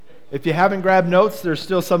If you haven't grabbed notes, there's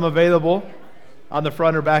still some available on the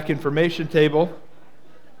front or back information table.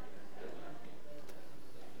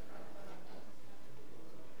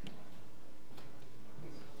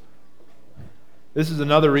 This is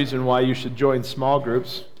another reason why you should join small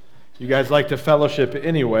groups. You guys like to fellowship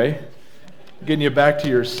anyway. Getting you back to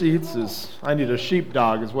your seats I need a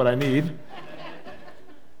sheepdog is what I need.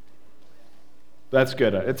 That's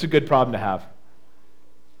good. It's a good problem to have.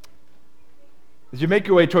 As you make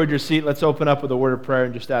your way toward your seat, let's open up with a word of prayer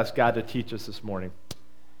and just ask God to teach us this morning.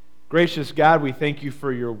 Gracious God, we thank you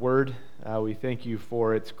for your word. We thank you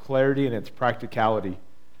for its clarity and its practicality.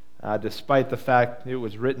 Despite the fact it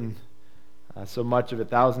was written so much of it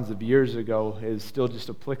thousands of years ago, it is still just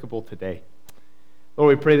applicable today.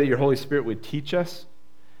 Lord, we pray that your Holy Spirit would teach us.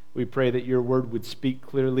 We pray that your word would speak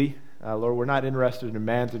clearly. Lord, we're not interested in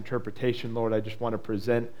man's interpretation. Lord, I just want to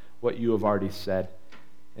present what you have already said.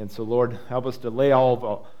 And so, Lord, help us to lay all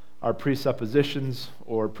of our presuppositions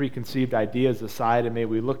or preconceived ideas aside, and may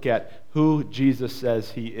we look at who Jesus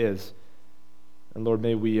says he is. And Lord,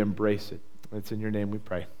 may we embrace it. It's in your name we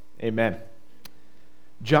pray. Amen.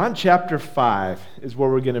 John chapter 5 is where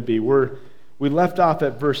we're going to be. We left off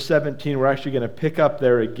at verse 17. We're actually going to pick up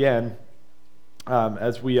there again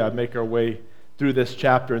as we make our way through this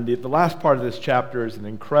chapter. And the last part of this chapter is an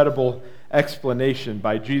incredible explanation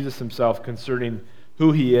by Jesus himself concerning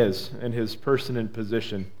who he is and his person and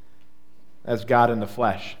position as God in the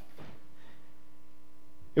flesh.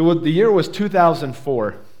 The year was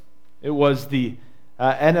 2004. It was the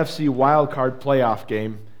NFC wildcard playoff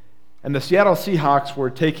game, and the Seattle Seahawks were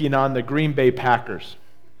taking on the Green Bay Packers.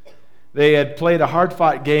 They had played a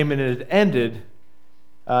hard-fought game, and it had ended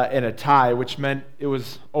in a tie, which meant it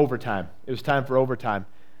was overtime. It was time for overtime.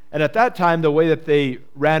 And at that time, the way that they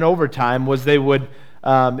ran overtime was it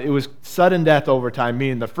was sudden death overtime,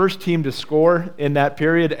 meaning the first team to score in that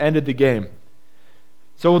period ended the game.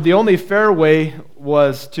 So the only fair way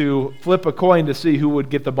was to flip a coin to see who would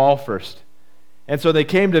get the ball first. And so they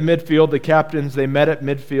came to midfield. The captains, they met at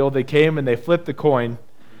midfield. They came and they flipped the coin.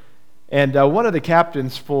 And one of the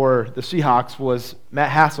captains for the Seahawks was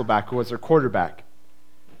Matt Hasselbeck, who was their quarterback.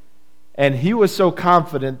 And he was so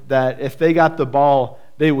confident that if they got the ball,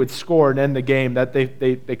 they would score and end the game, that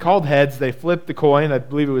they called heads. They flipped the coin. I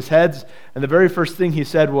believe it was heads. And the very first thing he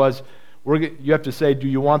said was, you have to say, do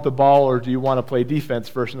you want the ball or do you want to play defense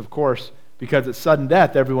first? And of course, because it's sudden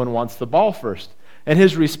death, everyone wants the ball first. And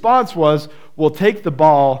his response was, we'll take the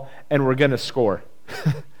ball and we're going to score.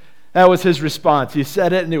 That was his response. He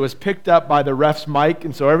said it and it was picked up by the ref's mic,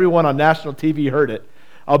 and so everyone on national TV heard it.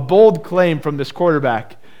 A bold claim from this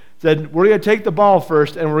quarterback. Said, we're going to take the ball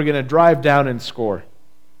first and we're going to drive down and score.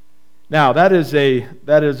 Now, that is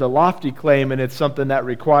a lofty claim, and it's something that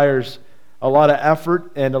requires a lot of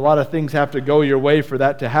effort, and a lot of things have to go your way for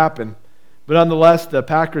that to happen. But nonetheless, the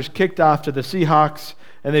Packers kicked off to the Seahawks,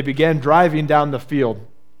 and they began driving down the field.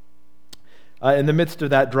 In the midst of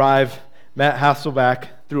that drive, Matt Hasselbeck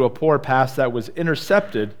threw a poor pass that was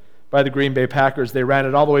intercepted by the Green Bay Packers. They ran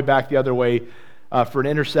it all the way back the other way for an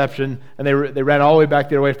interception, and they ran all the way back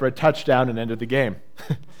the other way for a touchdown and ended the game.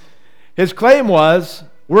 His claim was,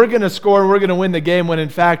 we're going to score and we're going to win the game, when in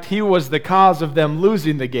fact he was the cause of them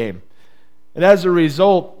losing the game. And as a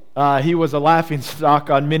result, he was a laughingstock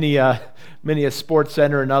on many a Sports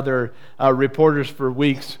Center and other reporters for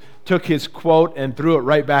weeks took his quote and threw it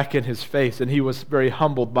right back in his face, and he was very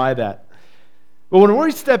humbled by that. But when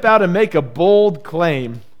we step out and make a bold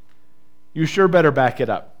claim, you sure better back it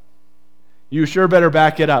up. You sure better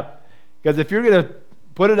back it up. Because if you're going to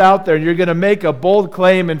put it out there and you're going to make a bold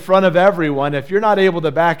claim in front of everyone, if you're not able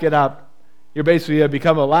to back it up, you're basically going to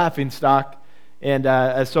become a laughingstock, and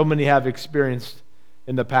as so many have experienced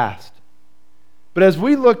in the past. But as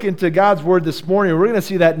we look into God's Word this morning, we're going to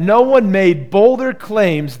see that no one made bolder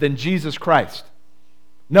claims than Jesus Christ.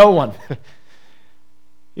 No one.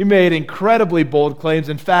 He made incredibly bold claims.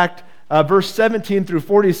 In fact, verse 17 through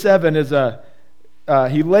 47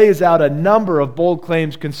 he lays out a number of bold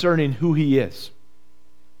claims concerning who he is.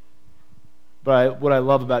 But what I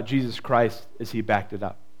love about Jesus Christ is he backed it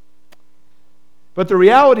up. But the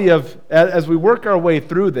reality of, as we work our way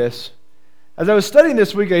through this, as I was studying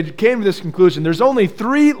this week, I came to this conclusion. There's only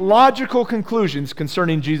 3 logical conclusions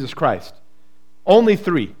concerning Jesus Christ. Only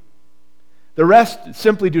 3. The rest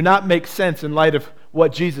simply do not make sense in light of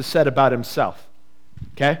what Jesus said about himself.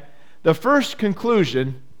 Okay? The first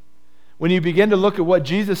conclusion, when you begin to look at what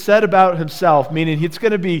Jesus said about himself, meaning it's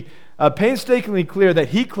going to be painstakingly clear that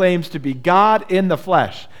he claims to be God in the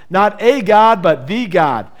flesh. Not a God, but the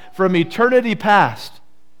God from eternity past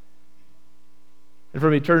and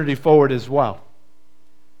from eternity forward as well.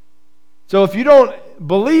 So if you don't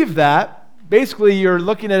believe that, basically you're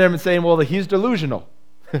looking at him and saying, well, he's delusional.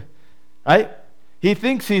 Right? He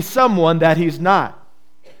thinks he's someone that he's not.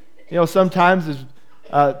 Sometimes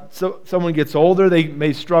as someone gets older, they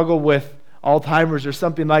may struggle with Alzheimer's or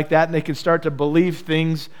something like that, and they can start to believe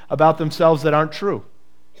things about themselves that aren't true.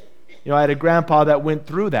 I had a grandpa that went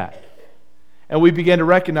through that. And we began to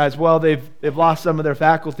recognize, well, they've lost some of their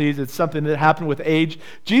faculties. It's something that happened with age.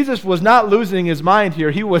 Jesus was not losing his mind here.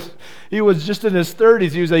 He was just in his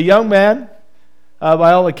 30s. He was a young man,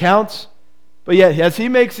 by all accounts. But yet, as he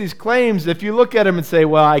makes these claims, if you look at him and say,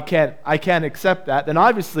 well, I can't accept that, then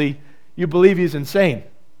obviously you believe he's insane.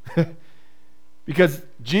 Because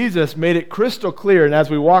Jesus made it crystal clear, and as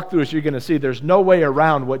we walk through this, you're going to see there's no way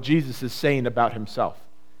around what Jesus is saying about himself.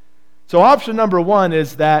 So option number one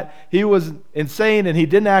is that he was insane and he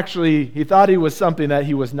thought he was something that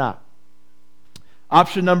he was not.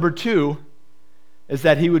 Option number two is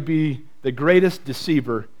that he would be the greatest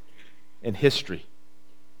deceiver in history.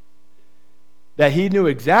 That he knew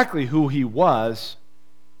exactly who he was,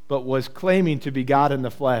 but was claiming to be God in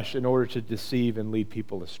the flesh in order to deceive and lead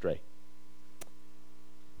people astray.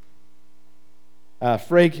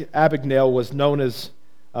 Frank Abagnale was known as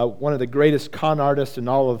one of the greatest con artists in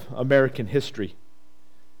all of American history.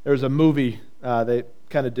 There was a movie that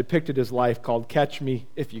kind of depicted his life called Catch Me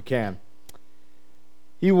If You Can.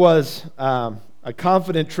 He was a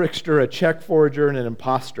confident trickster, a check forger, and an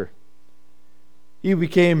imposter. He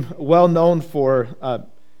became well known for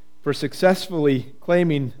successfully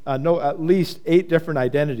claiming at least 8 different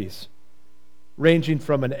identities, ranging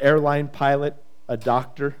from an airline pilot, a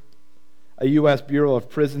doctor, a U.S. Bureau of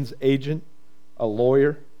Prisons agent, a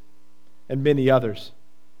lawyer, and many others.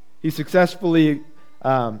 He successfully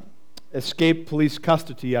escaped police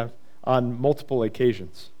custody on multiple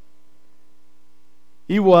occasions.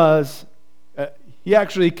 He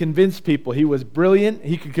actually convinced people. He was brilliant.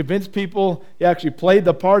 He could convince people. He actually played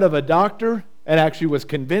the part of a doctor and actually was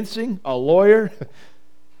convincing, a lawyer,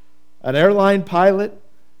 an airline pilot,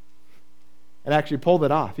 and actually pulled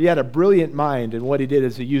it off. He had a brilliant mind, and what he did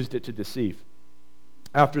is he used it to deceive.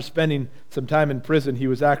 After spending some time in prison, he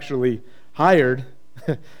was actually hired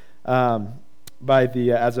as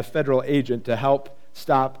a federal agent to help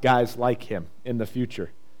stop guys like him in the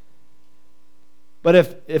future. But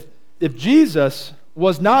if Jesus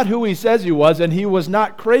was not who he says he was, and he was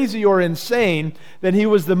not crazy or insane, then he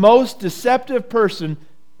was the most deceptive person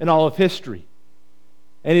in all of history.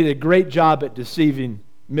 And he did a great job at deceiving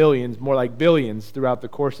millions, more like billions, throughout the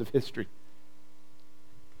course of history.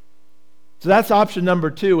 So that's option number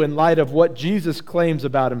 2 in light of what Jesus claims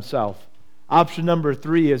about himself. Option number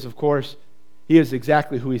 3 is, of course, he is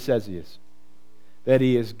exactly who he says he is. That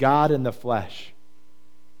he is God in the flesh.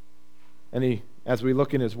 And as we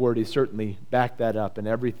look in his word, he certainly backed that up in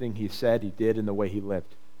everything he said, he did, and the way he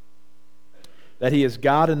lived. That he is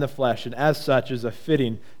God in the flesh, and as such is a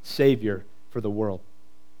fitting Savior for the world.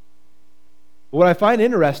 What I find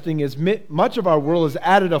interesting is much of our world has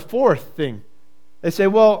added a fourth thing. They say,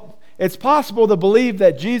 well, it's possible to believe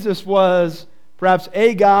that Jesus was perhaps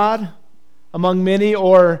a God among many,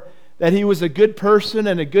 or that he was a good person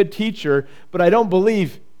and a good teacher, but I don't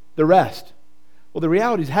believe the rest. Well, the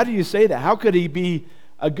reality is, how do you say that? How could he be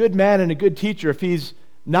a good man and a good teacher if he's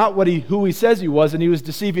not who he says he was and he was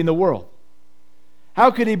deceiving the world?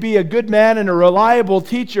 How could he be a good man and a reliable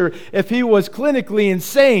teacher if he was clinically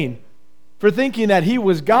insane for thinking that he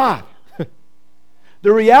was God?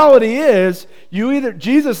 The reality is,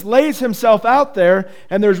 Jesus lays himself out there,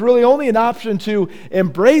 and there's really only an option to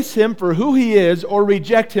embrace him for who he is or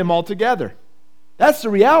reject him altogether. That's the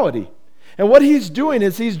reality. And what he's doing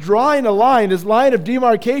is he's drawing a line, his line of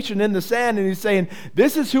demarcation in the sand, and he's saying,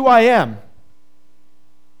 this is who I am.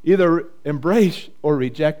 Either embrace or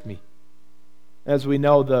reject me. As we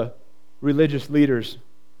know, the religious leaders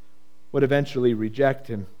would eventually reject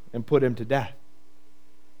him and put him to death.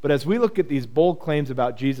 But as we look at these bold claims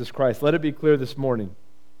about Jesus Christ, let it be clear this morning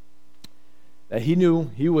that he knew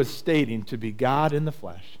he was stating to be God in the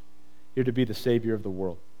flesh, here to be the Savior of the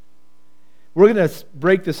world. We're going to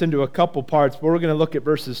break this into a couple parts, but we're going to look at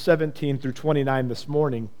verses 17 through 29 this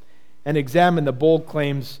morning and examine the bold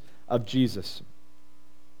claims of Jesus.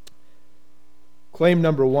 Claim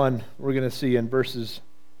number 1, we're going to see in verses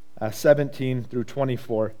 17 through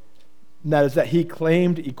 24, and that is that he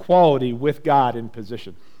claimed equality with God in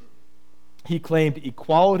position. He claimed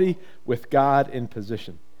equality with God in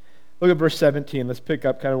position. Look at verse 17. Let's pick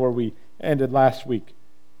up kind of where we ended last week.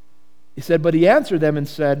 He said, but he answered them and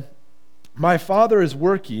said, my Father is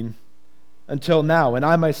working until now, and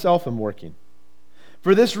I myself am working.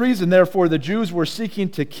 For this reason, therefore, the Jews were seeking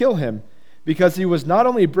to kill him, because he was not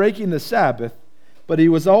only breaking the Sabbath, but he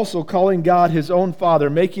was also calling God his own Father,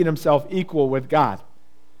 making himself equal with God.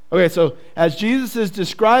 Okay, so as Jesus is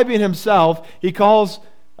describing himself, he calls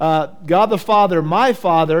God the Father, my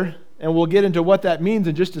Father, and we'll get into what that means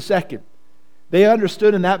in just a second. They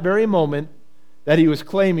understood in that very moment that he was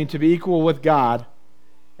claiming to be equal with God.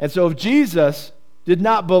 And so if Jesus did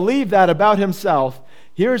not believe that about himself,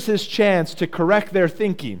 here's his chance to correct their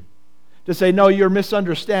thinking, to say, no, you're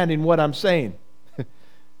misunderstanding what I'm saying.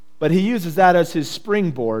 But he uses that as his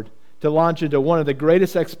springboard to launch into one of the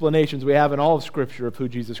greatest explanations we have in all of Scripture of who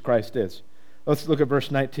Jesus Christ is. Let's look at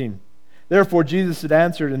verse 19. Therefore Jesus had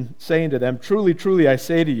answered and saying to them, truly, truly, I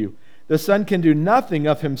say to you, the Son can do nothing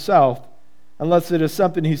of himself unless it is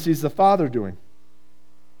something he sees the Father doing.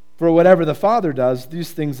 For whatever the Father does,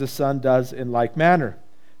 these things the Son does in like manner.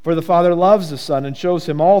 For the Father loves the Son and shows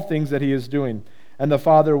him all things that he is doing, and the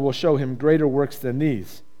Father will show him greater works than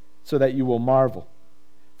these, so that you will marvel.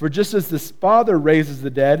 For just as the Father raises the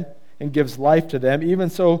dead and gives life to them, even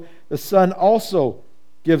so the Son also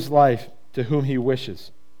gives life to whom he wishes.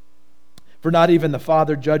 For not even the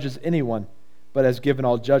Father judges anyone, but has given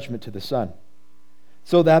all judgment to the Son,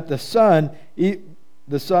 so that so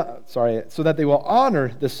that they will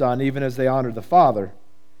honor the Son even as they honor the Father.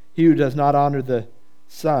 He who does not honor the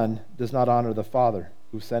Son does not honor the Father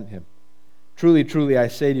who sent him. Truly, truly, I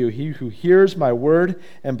say to you, he who hears my word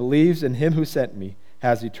and believes in him who sent me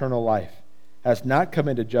has eternal life, has not come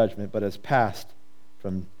into judgment, but has passed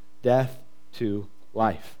from death to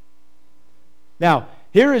life. Now,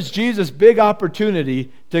 here is Jesus' big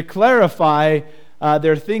opportunity to clarify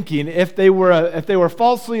their thinking if they were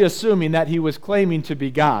falsely assuming that he was claiming to be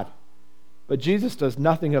God. But Jesus does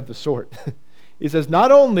nothing of the sort. He says,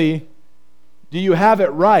 not only do you have it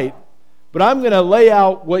right, but I'm going to lay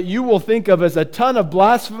out what you will think of as a ton of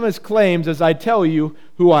blasphemous claims as I tell you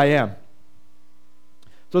who I am.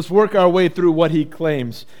 So let's work our way through what he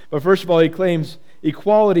claims. But first of all, he claims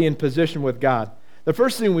equality in position with God. The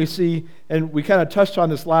first thing we see, and we kind of touched on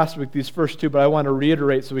this last week, these first two, but I want to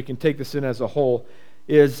reiterate so we can take this in as a whole,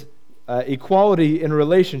 is equality in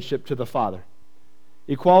relationship to the Father.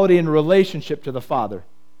 Equality in relationship to the Father.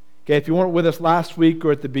 Okay, if you weren't with us last week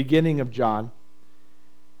or at the beginning of John,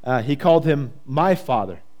 he called him my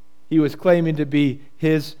Father. He was claiming to be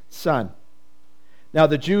his Son. Now,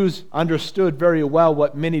 the Jews understood very well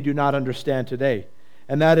what many do not understand today,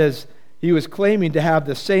 and that is he was claiming to have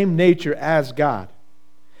the same nature as God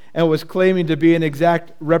and was claiming to be an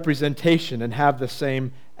exact representation and have the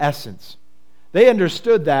same essence. They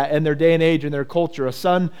understood that in their day and age, in their culture. A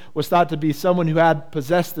son was thought to be someone who had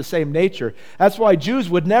possessed the same nature. That's why Jews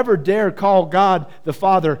would never dare call God the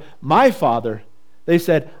Father, my Father. They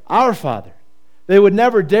said, our Father. They would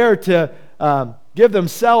never dare to give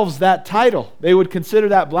themselves that title. They would consider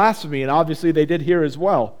that blasphemy, and obviously they did here as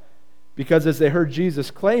well, because as they heard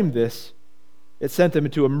Jesus claim this, it sent them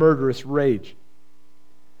into a murderous rage.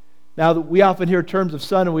 Now, we often hear terms of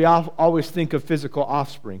son, and we always think of physical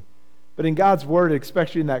offspring. But in God's Word,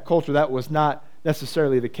 especially in that culture, that was not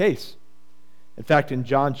necessarily the case. In fact, in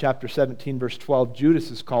John chapter 17, verse 12,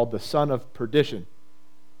 Judas is called the son of perdition,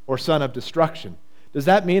 or son of destruction. Does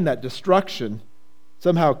that mean that destruction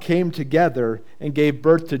somehow came together and gave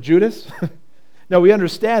birth to Judas? No, we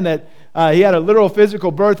understand that he had a literal physical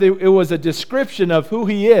birth. It was a description of who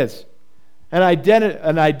he is, an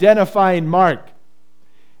identifying mark.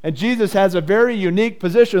 And Jesus has a very unique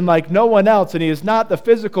position like no one else, and he is not the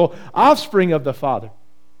physical offspring of the Father,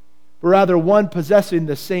 but rather one possessing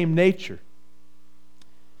the same nature.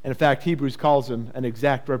 And in fact, Hebrews calls him an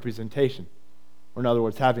exact representation, or in other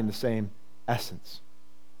words, having the same essence.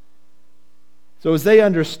 So as they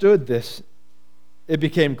understood this, it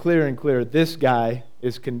became clearer and clearer. This guy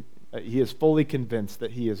he is fully convinced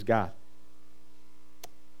that he is God.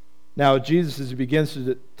 Now, Jesus, as he begins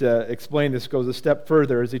to explain this, goes a step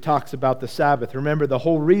further as he talks about the Sabbath. Remember, the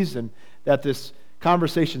whole reason that this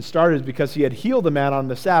conversation started is because he had healed a man on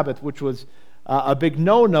the Sabbath, which was a big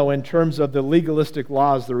no-no in terms of the legalistic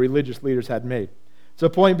laws the religious leaders had made. So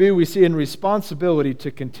point B, we see in responsibility to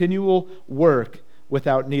continual work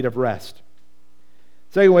without need of rest.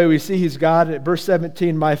 Second way we see he's God, at verse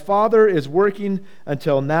 17, my Father is working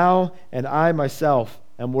until now, and I myself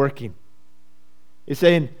am working. He's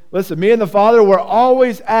saying, listen, me and the Father, we're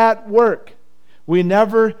always at work. We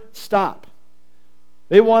never stop.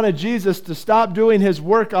 They wanted Jesus to stop doing his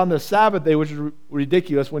work on the Sabbath day, which is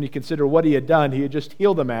ridiculous when you consider what he had done. He had just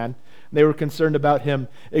healed a man. And they were concerned about him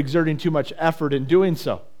exerting too much effort in doing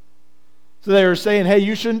so. So they were saying, hey,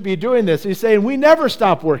 you shouldn't be doing this. He's saying, we never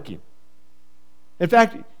stop working. In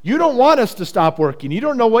fact, you don't want us to stop working. You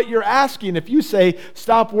don't know what you're asking if you say,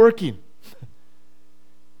 stop working.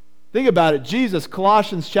 Think about it. Jesus,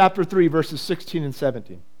 Colossians chapter 3, verses 16 and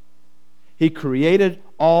 17. He created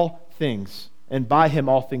all things, and by him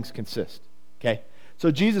all things consist. Okay?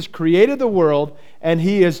 So Jesus created the world, and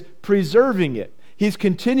he is preserving it. He's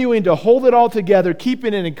continuing to hold it all together,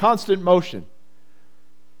 keeping it in constant motion.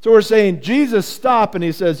 So we're saying, Jesus, stop, and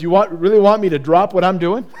he says, you really want me to drop what I'm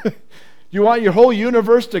doing? You want your whole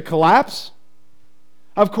universe to collapse?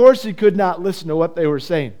 Of course he could not listen to what they were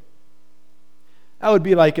saying. That would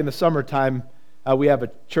be like in the summertime, we have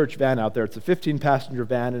a church van out there. It's a 15-passenger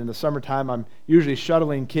van, and in the summertime, I'm usually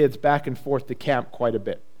shuttling kids back and forth to camp quite a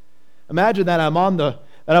bit. Imagine that I'm on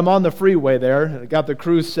the freeway there. I got the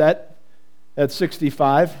cruise set at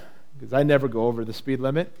 65, because I never go over the speed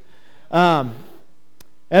limit.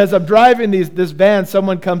 As I'm driving this van,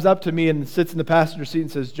 someone comes up to me and sits in the passenger seat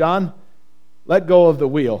and says, John, let go of the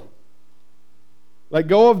wheel. Let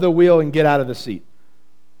go of the wheel and get out of the seat.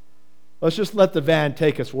 Let's just let the van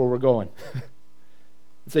take us where we're going.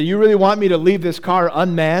 So you really want me to leave this car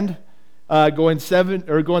unmanned, going 65,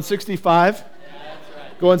 yeah, that's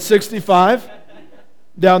right. Going 65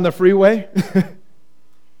 down the freeway?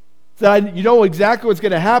 So you know exactly what's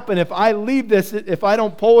going to happen if I leave this, if I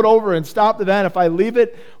don't pull it over and stop the van, if I leave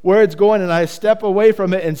it where it's going and I step away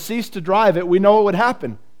from it and cease to drive it, we know what would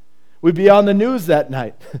happen. We'd be on the news that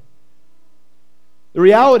night. The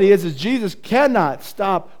reality is Jesus cannot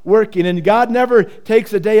stop working, and God never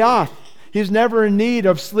takes a day off. He's never in need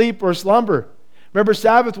of sleep or slumber. Remember,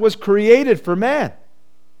 Sabbath was created for man,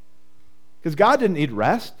 because God didn't need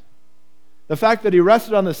rest. The fact that he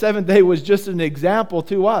rested on the seventh day was just an example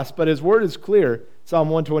to us, but his word is clear. Psalm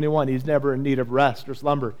 121, he's never in need of rest or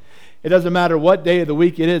slumber. It doesn't matter what day of the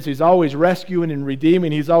week it is. He's always rescuing and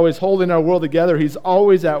redeeming. He's always holding our world together. He's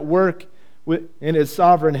always at work in his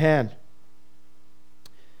sovereign hand.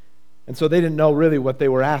 And so they didn't know really what they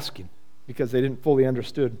were asking, because they didn't fully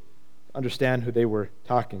understand who they were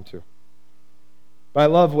talking to. But I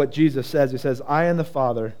love what Jesus says. He says, I and the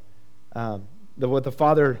Father,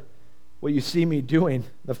 what you see me doing,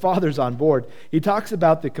 the Father's on board. He talks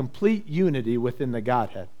about the complete unity within the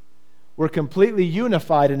Godhead. We're completely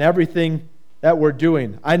unified in everything that we're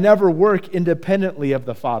doing. I never work independently of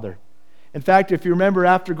the Father. In fact, if you remember,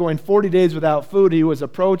 after going 40 days without food, he was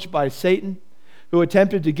approached by Satan, who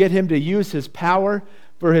attempted to get him to use his power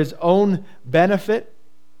for his own benefit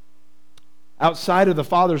outside of the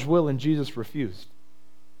Father's will, and Jesus refused.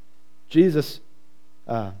 Jesus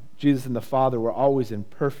and the Father were always in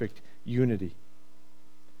perfect unity.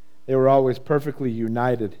 They were always perfectly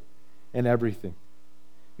united in everything,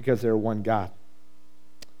 because they're one God.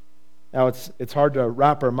 Now, it's hard to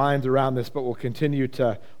wrap our minds around this, but we'll continue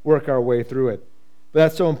to work our way through it. But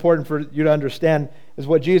that's so important for you to understand, is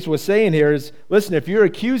what Jesus was saying here is, listen, if you're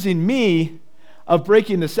accusing me of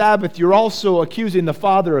breaking the Sabbath, you're also accusing the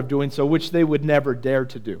Father of doing so, which they would never dare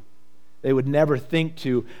to do. They would never think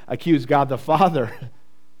to accuse God the Father,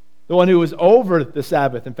 the one who was over the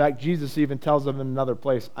Sabbath. In fact, Jesus even tells them in another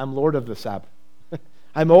place, I'm Lord of the Sabbath.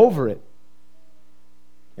 I'm over it.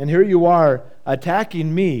 And here you are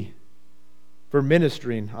attacking me for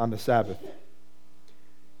ministering on the Sabbath.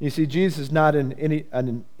 You see, Jesus is not in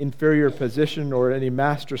an inferior position or any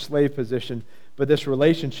master-slave position, but this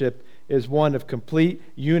relationship is one of complete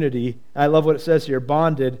unity. I love what it says here,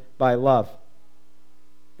 bonded by love.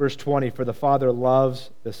 Verse 20, for the Father loves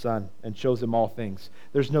the Son and shows him all things.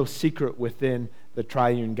 There's no secret within the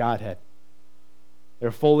triune Godhead. They're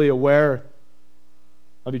fully aware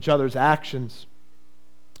of each other's actions.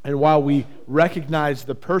 And while we recognize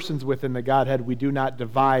the persons within the Godhead, we do not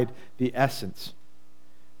divide the essence.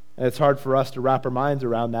 And it's hard for us to wrap our minds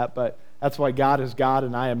around that, but that's why God is God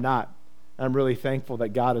and I am not. And I'm really thankful that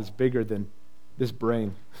God is bigger than this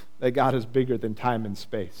brain, that God is bigger than time and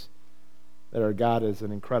space, that our God is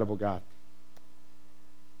an incredible God.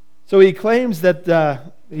 So he claims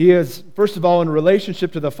that he is, first of all, in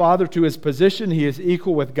relationship to the Father, to his position, he is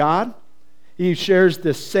equal with God. He shares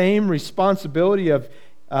the same responsibility of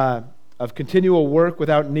continual work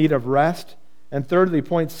without need of rest. And thirdly,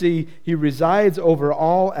 point C, he resides over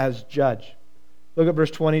all as judge. Look at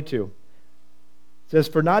verse 22. It says,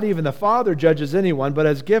 for not even the Father judges anyone, but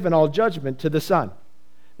has given all judgment to the Son.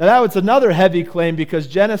 Now that was another heavy claim, because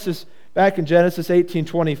back in Genesis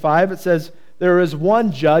 18:25, it says, there is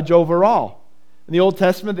one judge over all. In the Old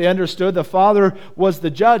Testament, they understood the Father was the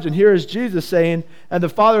judge, and here is Jesus saying, and the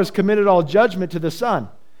Father has committed all judgment to the Son.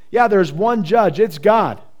 Yeah, there's one judge, it's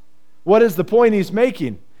God. What is the point he's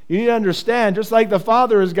making? You need to understand, just like the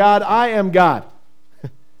Father is God, I am God.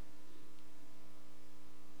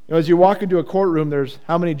 As you walk into a courtroom, there's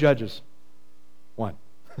how many judges? One.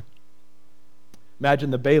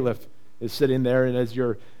 Imagine the bailiff is sitting there, and as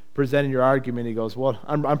you're presenting your argument. He goes, well,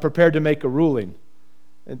 I'm prepared to make a ruling.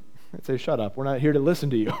 And I'd say, shut up. We're not here to listen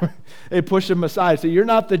to you. They push him aside. Say, you're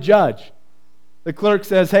not the judge. The clerk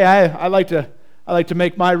says, hey, I like to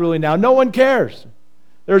make my ruling now. No one cares.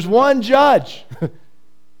 There's one judge.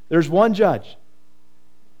 There's one judge.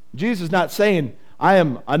 Jesus is not saying, I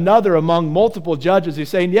am another among multiple judges. He's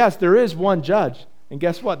saying, yes, there is one judge. And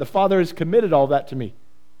guess what? The Father has committed all that to me.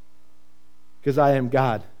 Because I am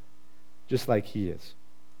God, just like He is.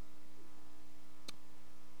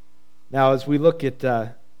 Now, as we look at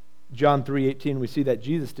John 3:18, we see that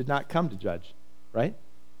Jesus did not come to judge, right?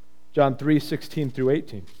 John 3:16 through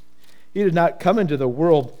 18. He did not come into the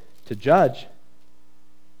world to judge.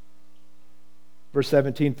 Verse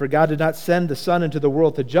 17, for God did not send the Son into the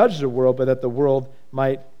world to judge the world, but that the world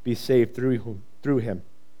might be saved through Him.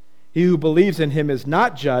 He who believes in Him is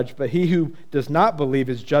not judged, but he who does not believe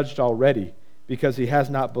is judged already, because he has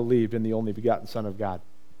not believed in the only begotten Son of God.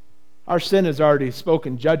 Our sin has already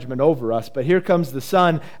spoken judgment over us, but here comes the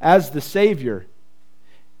Son as the Savior.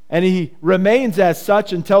 And He remains as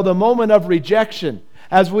such until the moment of rejection.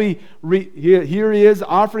 As here He is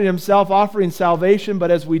offering Himself, offering salvation,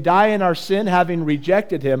 but as we die in our sin, having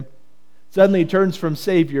rejected Him, suddenly He turns from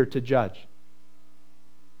Savior to judge.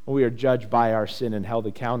 We are judged by our sin and held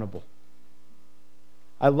accountable.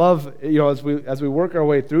 I love, as we work our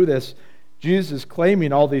way through this, Jesus is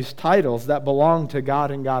claiming all these titles that belong to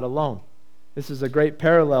God and God alone. This is a great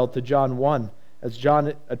parallel to John 1, as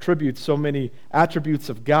John attributes so many attributes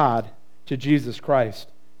of God to Jesus Christ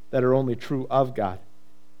that are only true of God.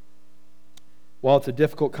 While it's a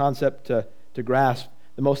difficult concept to grasp,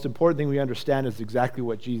 the most important thing we understand is exactly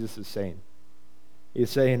what Jesus is saying. He is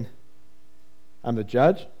saying, I'm the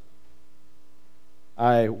judge.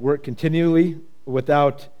 I work continually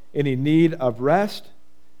without any need of rest,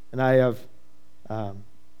 and I have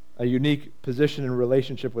a unique position and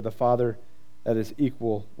relationship with the Father that is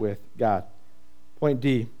equal with God. Point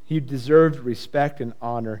D, He deserved respect and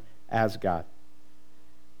honor as God.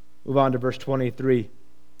 Move on to verse 23.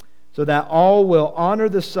 So that all will honor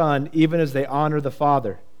the Son even as they honor the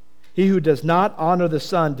Father. He who does not honor the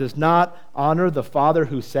Son does not honor the Father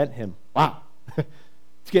who sent Him. Wow.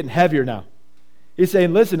 It's getting heavier now. He's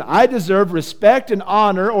saying, listen, I deserve respect and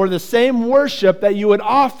honor, or the same worship that you would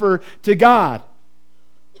offer to God.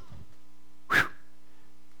 Whew.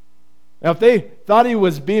 Now, if they thought He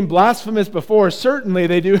was being blasphemous before, certainly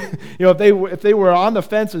they do. If they were on the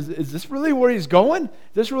fence, is this really where He's going?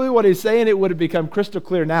 Is this really what He's saying? It would have become crystal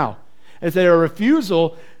clear now. It's that a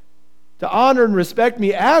refusal to honor and respect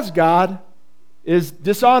me as God is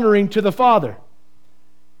dishonoring to the Father.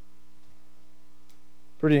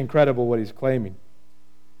 Pretty incredible what He's claiming.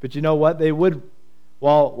 But you know what? They would,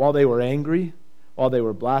 while they were angry, while they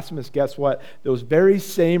were blasphemous, guess what? Those very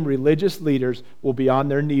same religious leaders will be on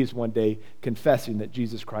their knees one day confessing that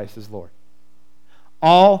Jesus Christ is Lord.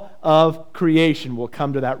 All of creation will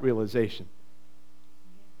come to that realization.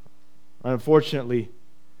 Unfortunately,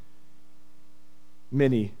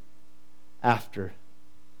 many after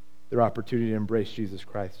their opportunity to embrace Jesus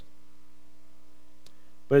Christ.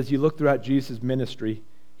 But as you look throughout Jesus' ministry,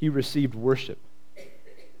 He received worship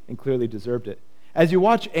and clearly deserved it. As you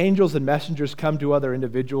watch angels and messengers come to other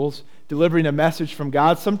individuals delivering a message from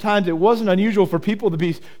God, sometimes it wasn't unusual for people to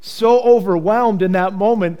be so overwhelmed in that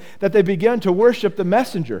moment that they began to worship the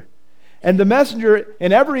messenger. And the messenger,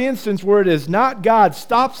 in every instance where it is not God,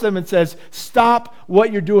 stops them and says, stop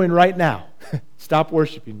what you're doing right now. Stop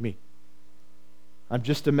worshiping me. I'm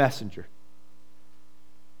just a messenger.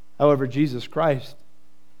 However, Jesus Christ,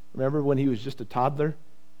 remember when He was just a toddler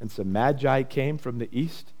and some magi came from the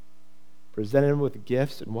east, presented Him with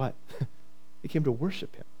gifts, and what? They came to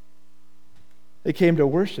worship Him. They came to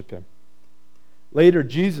worship Him. Later,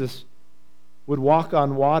 Jesus would walk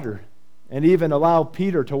on water and even allow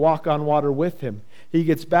Peter to walk on water with Him. He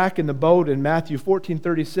gets back in the boat in Matthew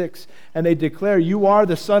 14:36, and they declare, you are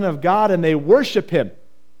the Son of God, and they worship Him.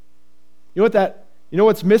 You know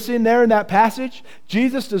what's missing there in that passage?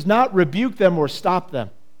 Jesus does not rebuke them or stop them,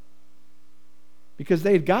 because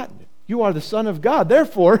they had gotten it. You are the Son of God.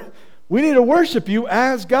 Therefore, we need to worship you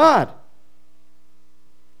as God.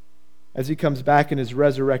 As He comes back in His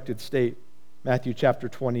resurrected state, Matthew chapter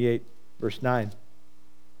 28, verse 9.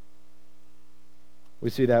 We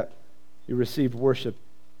see that He received worship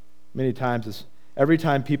many times. As every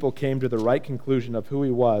time people came to the right conclusion of who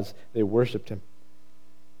He was, they worshiped Him.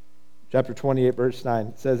 Chapter 28, verse 9,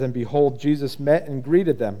 it says, and behold, Jesus met and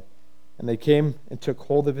greeted them, and they came and took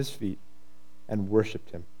hold of His feet and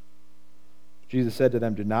worshiped Him. Jesus said to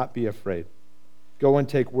them, do not be afraid. Go and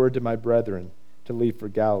take word to my brethren to leave for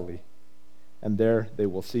Galilee, and there they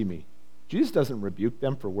will see me, Jesus doesn't rebuke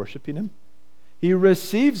them for worshiping him. He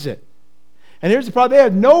receives it. And here's the problem. They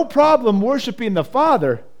had no problem worshiping the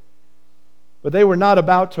Father, but they were not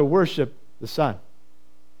about to worship the Son.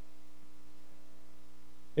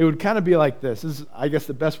 It would kind of be like this. This is, I guess,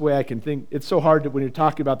 the best way I can think. It's so hard when you're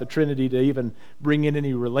talking about the Trinity to even bring in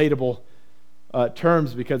any relatable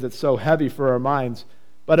terms because it's so heavy for our minds.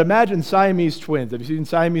 But imagine Siamese twins. Have you seen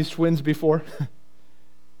Siamese twins before?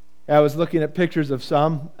 I was looking at pictures of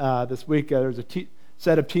some this week. There was a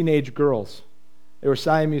set of teenage girls. They were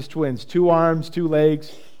Siamese twins. 2 arms, 2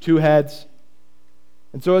 legs, 2 heads.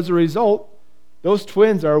 And so as a result, those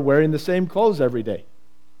twins are wearing the same clothes every day.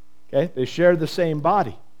 Okay? They share the same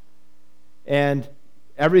body. And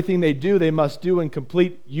everything they do, they must do in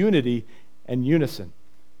complete unity and unison.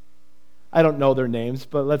 I don't know their names,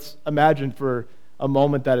 but let's imagine for a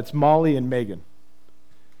moment that it's Molly and Megan.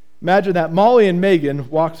 Imagine that Molly and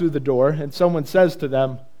Megan walk through the door and someone says to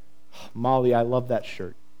them, Molly, I love that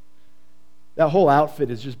shirt. That whole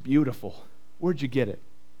outfit is just beautiful. Where'd you get it?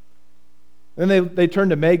 Then they turned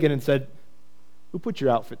to Megan and said, who put your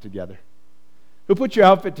outfit together? Who put your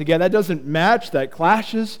outfit together? That doesn't match. That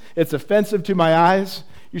clashes. It's offensive to my eyes.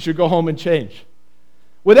 You should go home and change.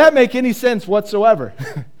 Would that make any sense whatsoever?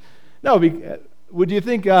 No. Would you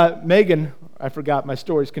think Megan, I forgot, my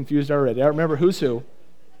story's confused already. I don't remember who's who.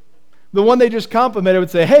 The one they just complimented would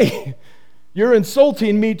say, hey, you're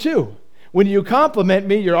insulting me too. When you compliment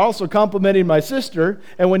me, you're also complimenting my sister.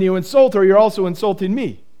 And when you insult her, you're also insulting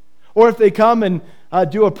me. Or if they come and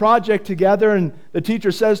do a project together and the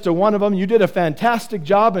teacher says to one of them, you did a fantastic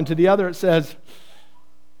job, and to the other it says,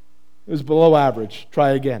 it was below average,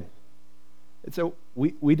 try again. It's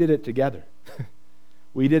we did it together.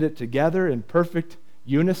 We did it together in perfect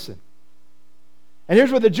unison. And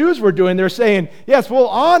here's what the Jews were doing. They're saying, yes, we'll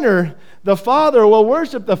honor the Father, we'll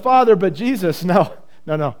worship the Father, but Jesus, no.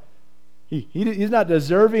 He's not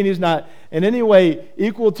deserving, he's not in any way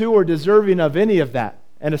equal to or deserving of any of that.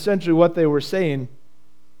 And essentially what they were saying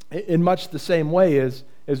in much the same way is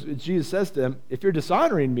Jesus says to them, if you're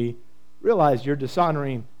dishonoring me, realize you're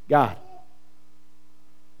dishonoring God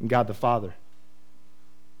and God the Father.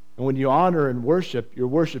 And when you honor and worship, you're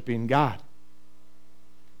worshiping God.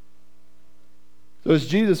 So as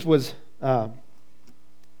Jesus was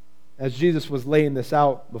laying this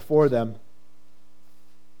out before them,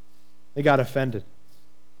 they got offended.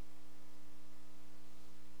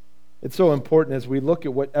 It's so important as we look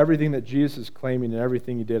at everything that Jesus is claiming and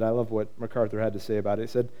everything he did. I love what MacArthur had to say about it. He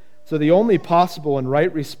said, so the only possible and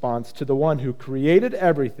right response to the one who created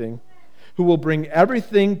everything, who will bring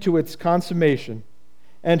everything to its consummation,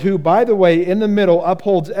 and who, by the way, in the middle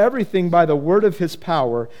upholds everything by the word of his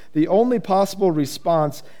power, the only possible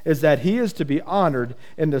response is that he is to be honored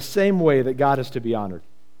in the same way that God is to be honored.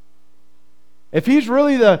 If he's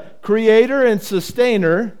really the creator and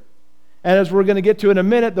sustainer, and as we're going to get to in a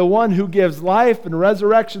minute, the one who gives life and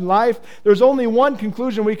resurrection life, there's only one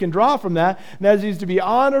conclusion we can draw from that, and that is he's to be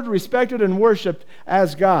honored, respected, and worshiped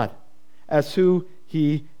as God, as who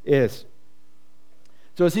he is.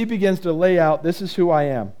 So as he begins to lay out, this is who I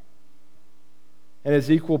am, and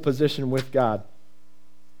his equal position with God,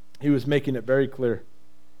 he was making it very clear.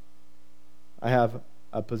 I have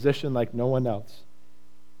a position like no one else,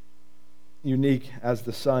 unique as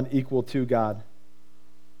the Son, equal to God.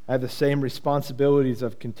 I have the same responsibilities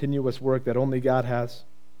of continuous work that only God has.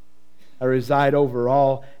 I reside over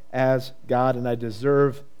all as God, and I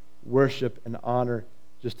deserve worship and honor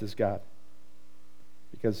just as God.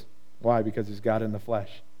 Why? Because he's God in the flesh.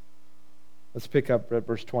 Let's pick up at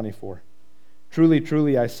verse 24. Truly,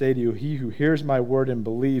 truly, I say to you, he who hears my word and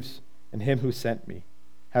believes in him who sent me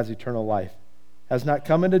has eternal life, has not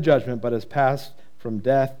come into judgment, but has passed from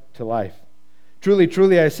death to life. Truly,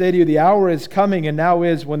 truly, I say to you, the hour is coming and now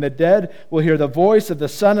is when the dead will hear the voice of the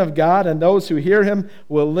Son of God, and those who hear him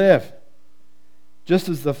will live. Just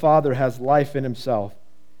as the Father has life in himself,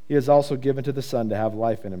 he has also given to the Son to have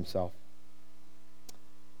life in himself.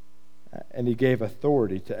 And he gave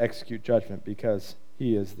authority to execute judgment because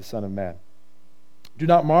he is the Son of Man. Do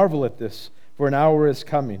not marvel at this, for an hour is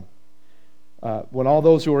coming when all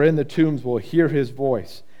those who are in the tombs will hear his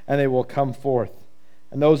voice, and they will come forth.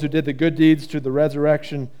 And those who did the good deeds to the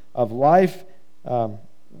resurrection of life,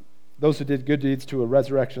 those who did good deeds to a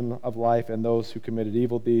resurrection of life, and those who committed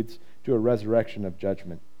evil deeds to a resurrection of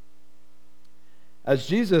judgment. As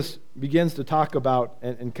Jesus begins to talk about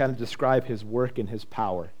and kind of describe his work and his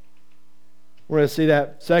power, we're going to see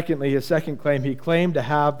that, secondly, his second claim, he claimed to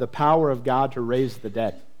have the power of God to raise the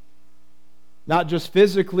dead. Not just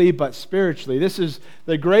physically, but spiritually. This is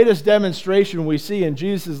the greatest demonstration we see in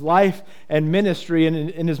Jesus' life and ministry,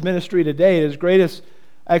 and in his ministry today. His greatest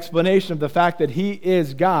explanation of the fact that he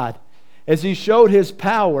is God is he showed his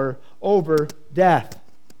power over death.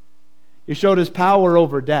 He showed his power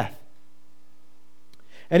over death.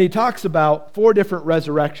 And he talks about 4 different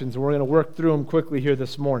resurrections, and we're going to work through them quickly here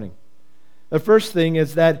this morning. The first thing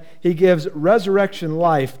is that he gives resurrection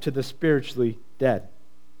life to the spiritually dead.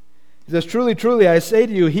 He says, "Truly, truly, I say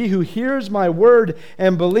to you, he who hears my word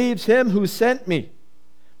and believes him who sent me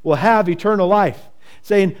will have eternal life."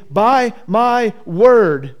 Saying, by my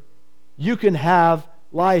word, you can have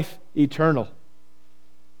life eternal.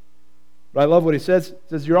 But I love what he says. He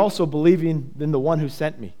says, you're also believing in the one who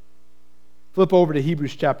sent me. Flip over to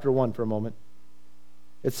Hebrews chapter 1 for a moment.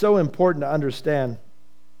 It's so important to understand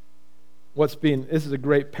this is a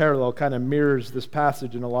great parallel, kind of mirrors this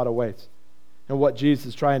passage in a lot of ways, and what Jesus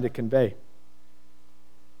is trying to convey. It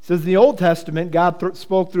says in the Old Testament, God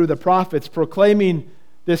spoke through the prophets, proclaiming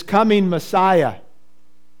this coming Messiah.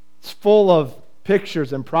 It's full of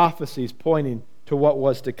pictures and prophecies pointing to what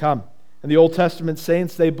was to come. And the Old Testament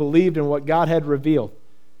saints, they believed in what God had revealed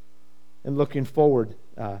and looking forward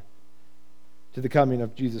to the coming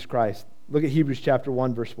of Jesus Christ. Look at Hebrews chapter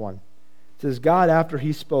 1, verse 1. It says, God, after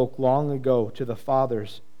he spoke long ago to the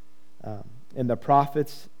fathers in the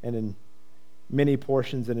prophets and in many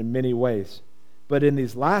portions and in many ways, but in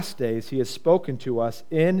these last days he has spoken to us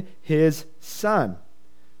in his Son,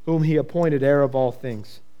 whom he appointed heir of all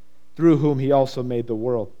things, through whom he also made the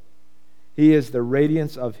world. He is the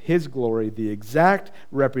radiance of his glory, the exact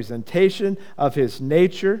representation of his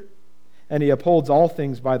nature, and he upholds all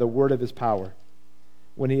things by the word of his power.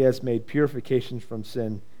 When he has made purifications from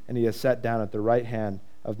sin, and he has sat down at the right hand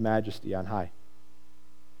of majesty on high.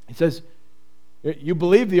 He says, you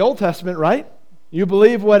believe the Old Testament, right? You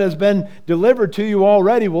believe what has been delivered to you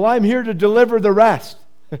already. Well, I'm here to deliver the rest.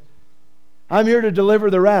 I'm here to deliver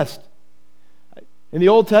the rest. In the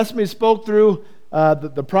Old Testament, he spoke through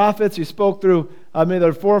the prophets. He spoke through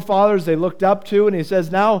their forefathers they looked up to. And he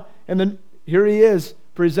says now, and then here he is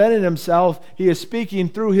presenting himself. He is speaking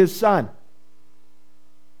through his Son.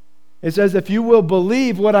 It says, if you will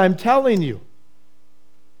believe what I'm telling you.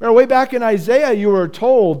 Remember, way back in Isaiah, you were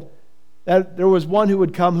told that there was one who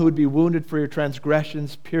would come who would be wounded for your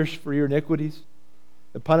transgressions, pierced for your iniquities.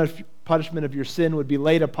 The punishment of your sin would be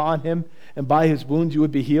laid upon him, and by his wounds you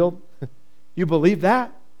would be healed. You believe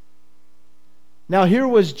that? Now here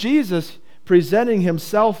was Jesus presenting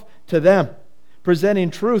himself to them, presenting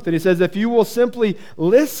truth. And he says, if you will simply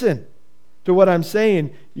listen to what I'm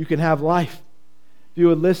saying, you can have life. If you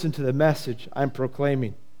would listen to the message I'm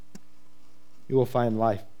proclaiming, you will find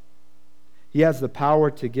life. He has the power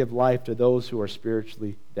to give life to those who are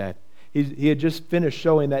spiritually dead. He had just finished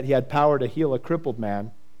showing that he had power to heal a crippled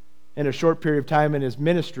man. In a short period of time in his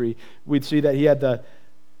ministry, we'd see that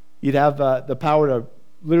he'd have the power to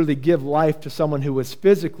literally give life to someone who was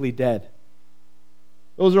physically dead.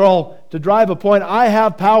 Those are all to drive a point. I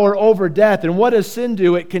have power over death. And what does sin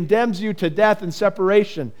do? It condemns you to death and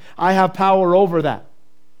separation. I have power over that.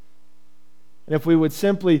 And if we would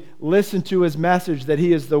simply listen to his message that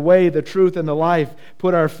he is the way, the truth, and the life,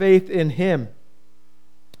 put our faith in him,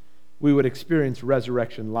 we would experience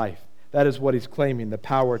resurrection life. That is what he's claiming, the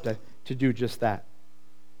power to do just that.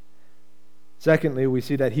 Secondly, we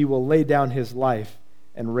see that he will lay down his life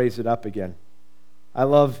and raise it up again. I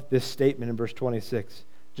love this statement in verse 26.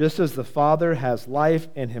 Just as the Father has life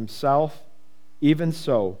in himself, even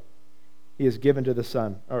so he is given to the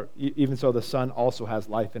Son, or even so the Son also has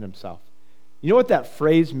life in himself. You know what that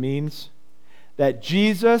phrase means? That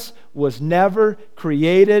Jesus was never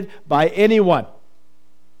created by anyone.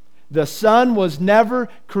 The Son was never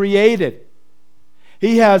created.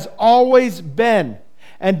 He has always been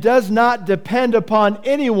and does not depend upon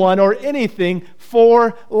anyone or anything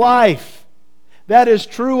for life. That is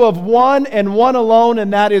true of one and one alone,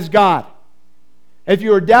 and that is God. If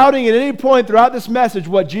you are doubting at any point throughout this message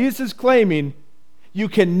what Jesus is claiming, you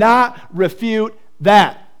cannot refute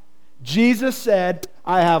that. Jesus said,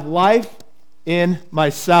 I have life in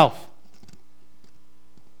myself.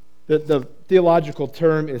 The theological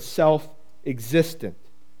term is self-existent.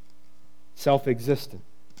 Self-existent.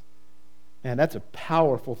 Man, that's a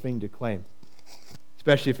powerful thing to claim,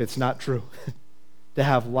 especially if it's not true. To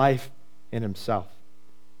have life in himself.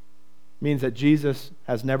 It means that Jesus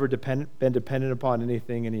has never been dependent upon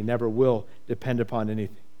anything, and he never will depend upon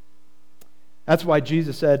anything. That's why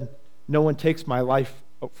Jesus said, no one takes my life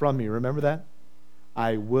from me. Remember that?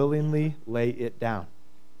 I willingly lay it down.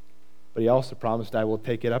 But he also promised I will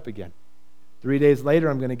take it up again. 3 days later,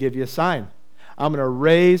 I'm going to give you a sign. I'm going to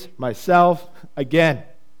raise myself again.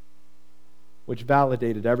 Which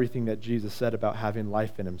validated everything that Jesus said about having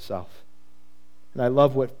life in himself. And I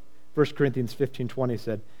love what 1 Corinthians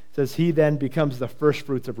 15:20 says, he then becomes the first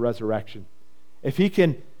fruits of resurrection. If he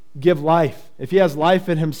can give life, if he has life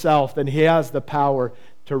in himself, then he has the power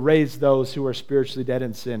to raise those who are spiritually dead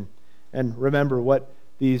in sin. And remember, what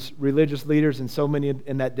these religious leaders and so many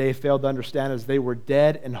in that day failed to understand is they were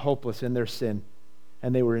dead and hopeless in their sin,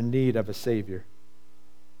 and they were in need of a Savior.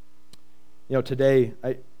 Today,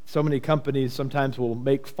 so many companies sometimes will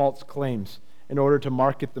make false claims in order to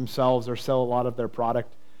market themselves or sell a lot of their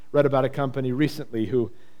product. Read about a company recently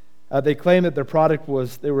who they claimed that their product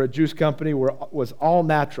they were a juice company, was all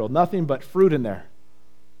natural, nothing but fruit in there,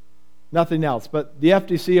 nothing else. But the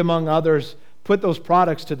FTC, among others, put those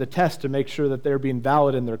products to the test to make sure that they're being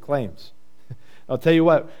valid in their claims. I'll tell you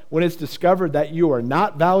what, when it's discovered that you are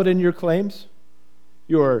not valid in your claims,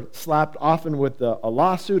 you are slapped often with a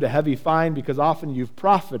lawsuit, a heavy fine, because often you've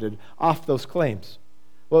profited off those claims.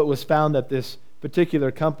 Well, it was found that this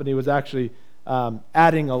particular company was actually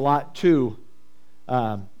adding a lot to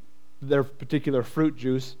their particular fruit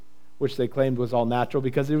juice, which they claimed was all natural,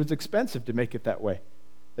 because it was expensive to make it that way.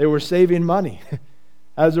 They were saving money.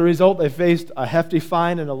 As a result, they faced a hefty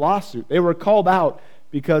fine and a lawsuit. They were called out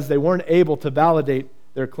because they weren't able to validate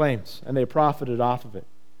their claims, and they profited off of it.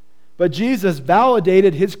 But Jesus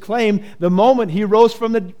validated his claim the moment he rose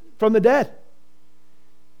from the dead.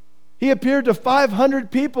 He appeared to 500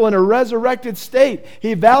 people in a resurrected state.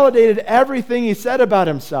 He validated everything he said about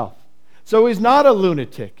himself. So he's not a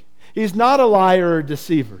lunatic. He's not a liar or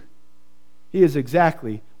deceiver. He is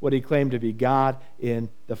exactly what he claimed to be, God in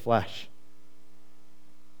the flesh.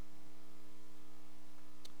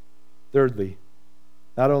 Thirdly,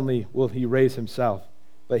 not only will he raise himself,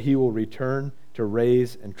 but he will return to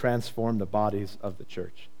raise and transform the bodies of the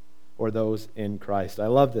church, or those in Christ. I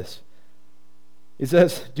love this. He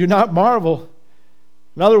says, do not marvel.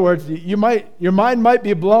 In other words, your mind might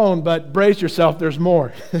be blown, but brace yourself, there's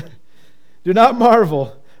more. Do not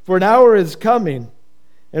marvel, for an hour is coming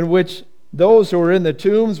in which those who are in the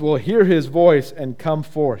tombs will hear his voice and come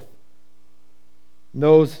forth. And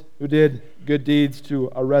those who did good deeds to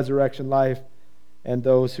a resurrection life, and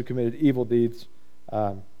those who committed evil deeds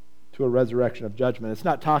to a resurrection of judgment. It's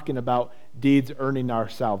not talking about deeds earning our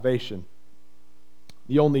salvation.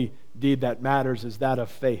 The only deed that matters is that of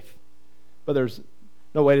faith. But there's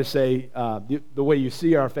no way to say the way you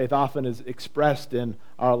see our faith often is expressed in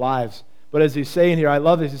our lives. But as he's saying here, I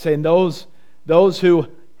love this. He's saying those who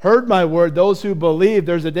heard my word, those who believe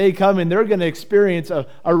there's a day coming, they're going to experience a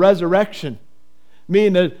resurrection.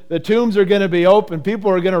 Meaning the tombs are going to be open. People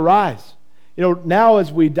are going to rise. Now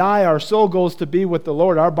as we die, our soul goes to be with the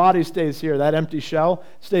Lord. Our body stays here. That empty shell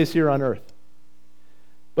stays here on earth.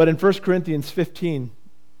 But in 1 Corinthians 15,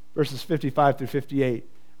 verses 55 through 58,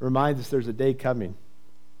 reminds us there's a day coming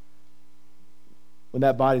when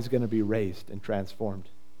that body is going to be raised and transformed.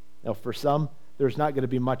 Now, for some, there's not going to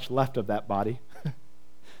be much left of that body.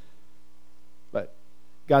 But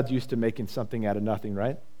God's used to making something out of nothing,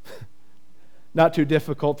 right? Not too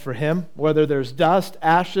difficult for him. Whether there's dust,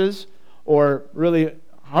 ashes, or really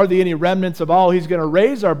hardly any remnants of all, he's going to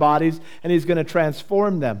raise our bodies and he's going to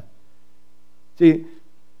transform them. See,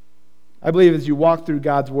 I believe as you walk through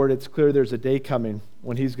God's word, it's clear there's a day coming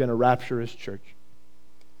when he's going to rapture his church.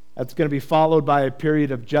 That's going to be followed by a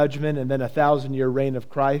period of judgment and then a 1,000-year reign of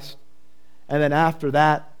Christ. And then after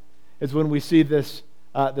that is when we see this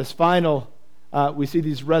final, we see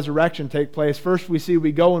these resurrection take place. First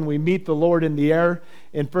we go and we meet the Lord in the air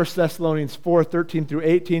in 1 Thessalonians 4:13 through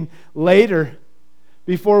 18. Later,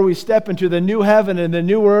 before we step into the new heaven and the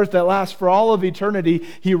new earth that lasts for all of eternity,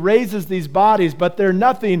 he raises these bodies, but they're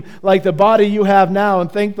nothing like the body you have now,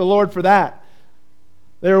 and thank the Lord for that.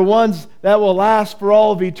 They are ones that will last for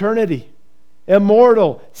all of eternity.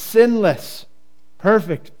 Immortal, sinless,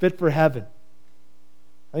 perfect, fit for heaven.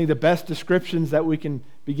 I think the best descriptions that we can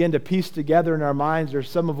begin to piece together in our minds are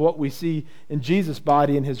some of what we see in Jesus'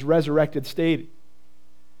 body in his resurrected state.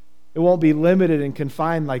 It won't be limited and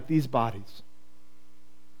confined like these bodies.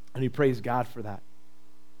 And he praised God for that.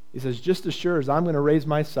 He says, just as sure as I'm going to raise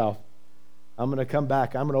myself, I'm going to come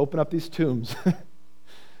back. I'm going to open up these tombs. I'm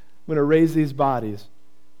going to raise these bodies.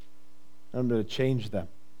 I'm going to change them.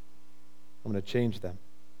 I'm going to change them.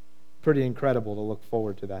 Pretty incredible to look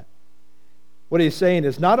forward to that. What he's saying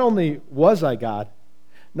is, not only was I God,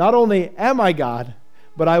 not only am I God,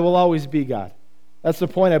 but I will always be God. That's the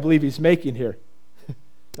point I believe he's making here.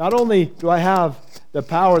 Not only do I have the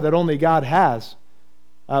power that only God has,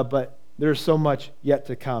 but there's so much yet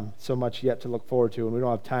to come, so much yet to look forward to, and we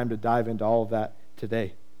don't have time to dive into all of that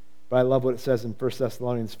today. But I love what it says in 1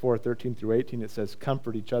 Thessalonians 4:13 through 18. It says,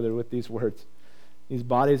 comfort each other with these words. These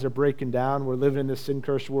bodies are breaking down. We're living in this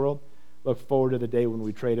sin-cursed world. look forward to the day when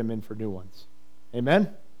we trade them in for new ones. Amen?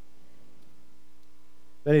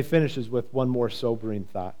 Then he finishes with one more sobering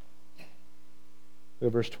thought. Look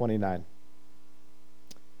at verse 29.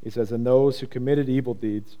 He says, and those who committed evil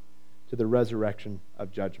deeds to the resurrection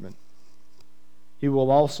of judgment. He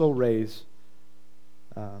will also raise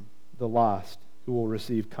the lost who will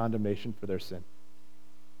receive condemnation for their sin.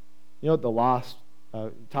 You know, the lost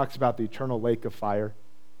talks about the eternal lake of fire.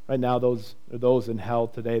 Right now, those in hell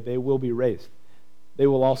today, they will be raised. They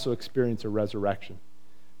will also experience a resurrection.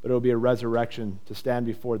 But it will be a resurrection to stand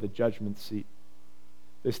before the judgment seat.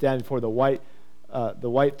 They stand before the white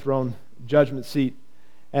throne judgment seat.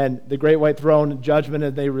 And the great white throne judgment,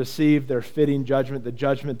 and they receive their fitting judgment, the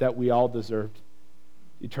judgment that we all deserved,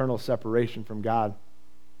 eternal separation from God.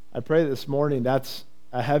 I pray this morning that's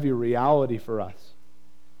a heavy reality for us.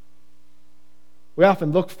 We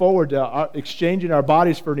often look forward to exchanging our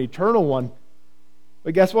bodies for an eternal one.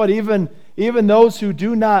 But guess what? Even those who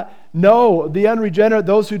do not know, the unregenerate,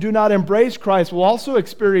 those who do not embrace Christ will also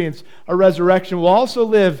experience a resurrection, will also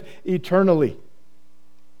live eternally.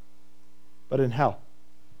 But in hell.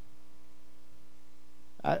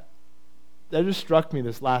 That just struck me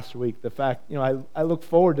this last week. The fact, I look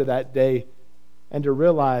forward to that day and to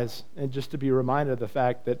realize and just to be reminded of the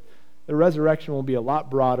fact that the resurrection will be a lot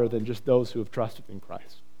broader than just those who have trusted in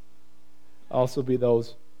Christ. Also be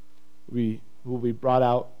those who will be brought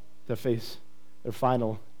out to face their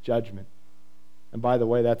final judgment. And by the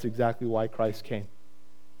way, that's exactly why Christ came.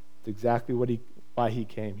 It's exactly why he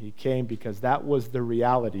came. He came because that was the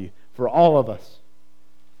reality for all of us.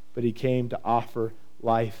 But he came to offer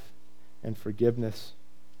life and forgiveness.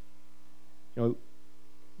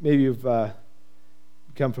 Maybe you've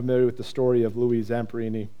become familiar with the story of Louis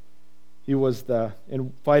Zamperini. He was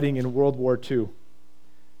fighting in World War II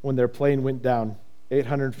when their plane went down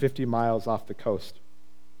 850 miles off the coast.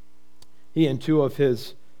 He and two of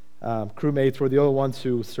his crewmates were the only ones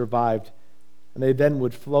who survived, and they then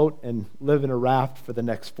would float and live in a raft for the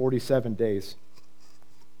next 47 days,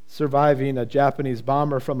 surviving a Japanese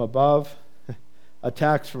bomber from above,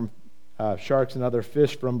 attacks from sharks and other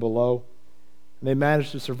fish from below, and they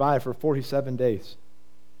managed to survive for 47 days.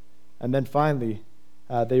 And then finally,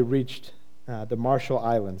 they reached the Marshall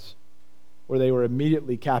Islands, where they were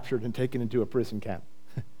immediately captured and taken into a prison camp.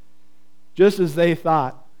 Just as they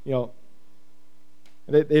thought,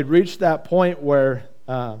 they'd reached that point where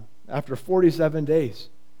after 47 days,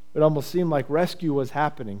 it almost seemed like rescue was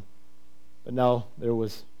happening. But no, there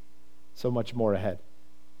was so much more ahead.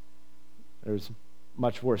 There's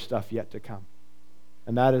much worse stuff yet to come.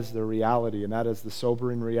 And that is the reality, and that is the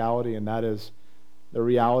sobering reality, and that is the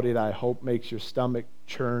reality that I hope makes your stomach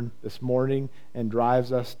churn this morning and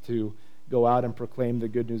drives us to go out and proclaim the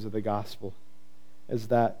good news of the gospel, is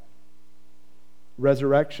that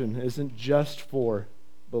resurrection isn't just for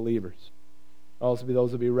believers. Also be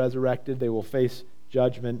those who will be resurrected. They will face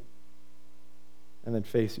judgment and then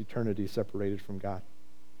face eternity separated from God.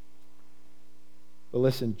 But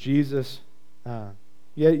listen, Jesus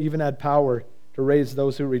he even had power to raise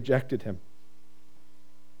those who rejected him.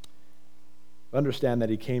 Understand that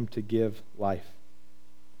he came to give life.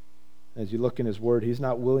 As you look in his word, he's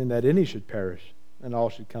not willing that any should perish and all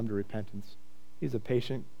should come to repentance. We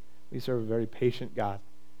serve a very patient God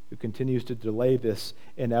who continues to delay this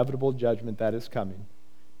inevitable judgment that is coming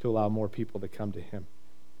to allow more people to come to him.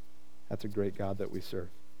 That's a great God that we serve.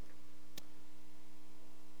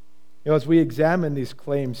 As we examine these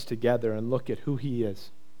claims together and look at who he is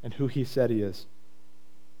and who he said he is,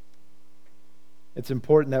 it's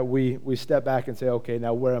important that we step back and say, okay,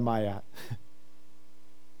 now where am I at?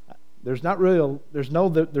 There's no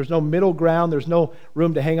middle ground. There's no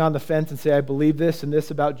room to hang on the fence and say, I believe this and this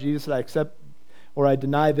about Jesus, and I accept or I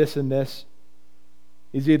deny this and this.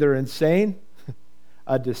 He's either insane,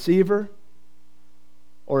 a deceiver,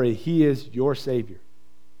 or he is your Savior.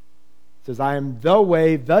 He says, I am the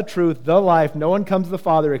way, the truth, the life. No one comes to the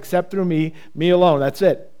Father except through me alone. That's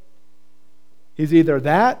it. He's either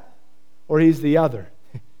that or he's the other.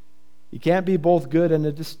 He can't be both good and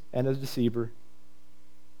a deceiver.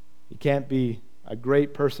 He can't be a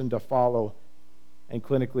great person to follow and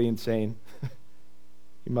clinically insane.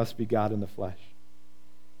 He must be God in the flesh.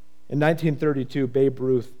 In 1932, Babe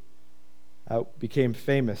Ruth became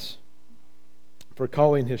famous for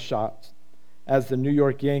calling his shots as the New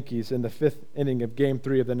York Yankees in the fifth inning of Game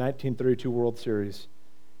 3 of the 1932 World Series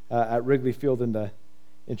at Wrigley Field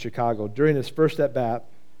in Chicago. During his first at-bat,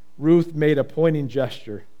 Ruth made a pointing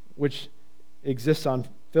gesture, which exists on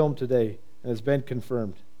film today and has been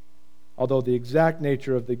confirmed, although the exact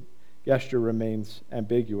nature of the gesture remains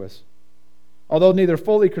ambiguous. Although neither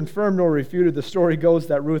fully confirmed nor refuted, the story goes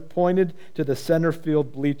that Ruth pointed to the center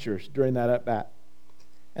field bleachers during that at-bat.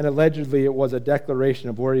 And allegedly it was a declaration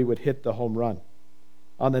of where he would hit the home run.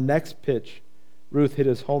 On the next pitch, Ruth hit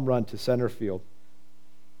his home run to center field.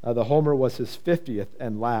 The homer was his 50th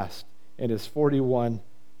and last in his 41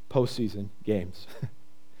 postseason games.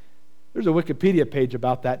 There's a Wikipedia page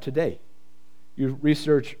about that today. You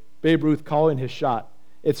research Babe Ruth calling his shot.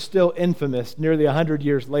 It's still infamous nearly 100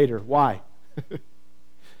 years later. Why?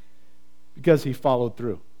 Because he followed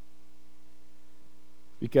through.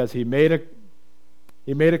 Because he made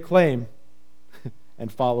a claim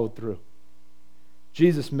and followed through.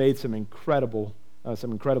 Jesus made some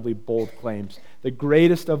incredibly bold claims, the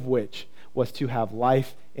greatest of which was to have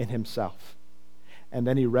life in himself. And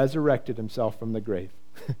then he resurrected himself from the grave,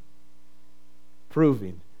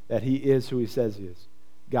 proving that he is who he says he is,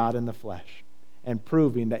 God in the flesh, and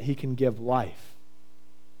proving that he can give life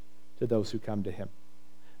to those who come to him,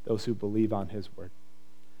 those who believe on his word.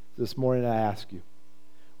 This morning I ask you,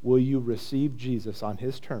 will you receive Jesus on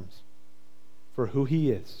his terms for who he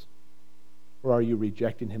is, or are you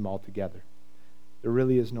rejecting him altogether? There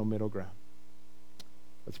really is no middle ground.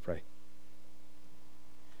 Let's pray.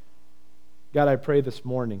 God, I pray this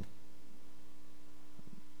morning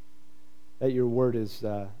that your word is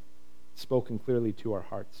spoken clearly to our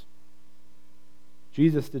hearts.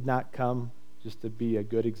 Jesus did not come just to be a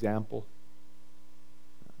good example,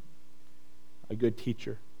 a good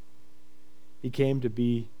teacher. He came to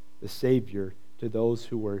be the Savior to those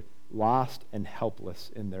who were lost and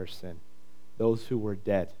helpless in their sin, those who were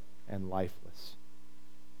dead and lifeless,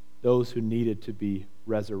 those who needed to be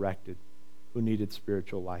resurrected, who needed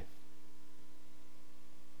spiritual life.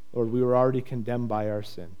 Lord, we were already condemned by our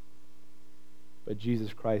sin, but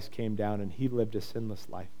Jesus Christ came down and he lived a sinless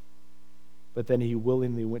life. But then he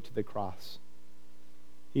willingly went to the cross.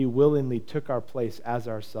 He willingly took our place as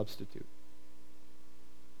our substitute.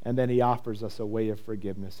 And then he offers us a way of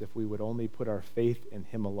forgiveness if we would only put our faith in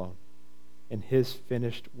him alone, in his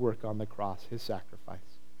finished work on the cross, his sacrifice.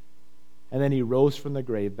 And then he rose from the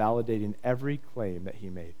grave, validating every claim that he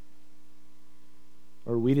made.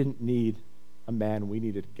 Or we didn't need a man, we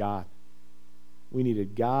needed God. We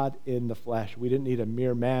needed God in the flesh. We didn't need a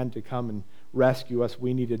mere man to come and rescue us.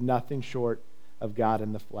 We needed nothing short of God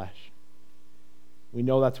in the flesh. We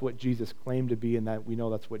know that's what Jesus claimed to be, and that we know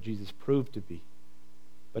that's what Jesus proved to be.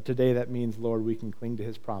 But today that means, Lord, we can cling to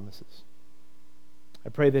his promises. I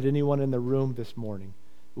pray that anyone in the room this morning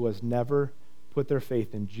who has never put their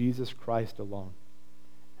faith in Jesus Christ alone,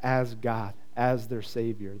 as God, as their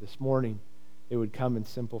Savior, this morning they would come in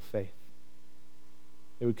simple faith.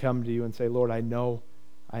 They would come to you and say, Lord, I know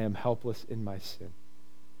I am helpless in my sin.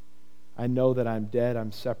 I know that I'm dead,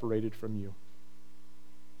 I'm separated from you.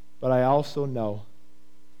 But I also know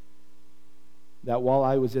that while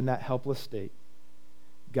I was in that helpless state,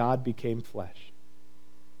 God became flesh.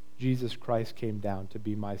 Jesus Christ came down to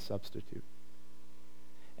be my substitute.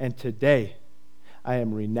 And today, I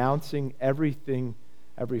am renouncing everything,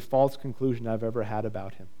 every false conclusion I've ever had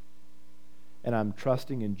about him. And I'm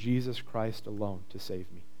trusting in Jesus Christ alone to save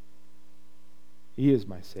me. He is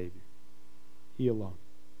my Savior. He alone.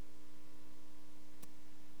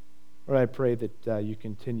 Lord, I pray that you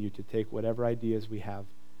continue to take whatever ideas we have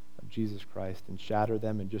of Jesus Christ and shatter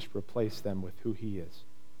them and just replace them with who he is.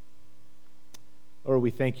 Lord,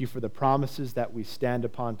 we thank you for the promises that we stand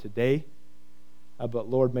upon today. But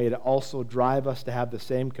Lord, may it also drive us to have the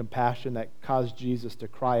same compassion that caused Jesus to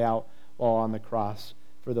cry out while on the cross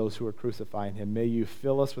for those who are crucifying him. May you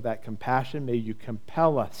fill us with that compassion. May you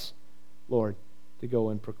compel us, Lord, to go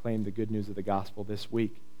and proclaim the good news of the gospel this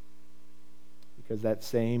week. Because that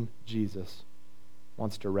same Jesus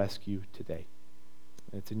wants to rescue today.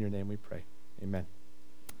 And it's in your name we pray. Amen.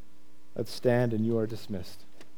 Let's stand and you are dismissed.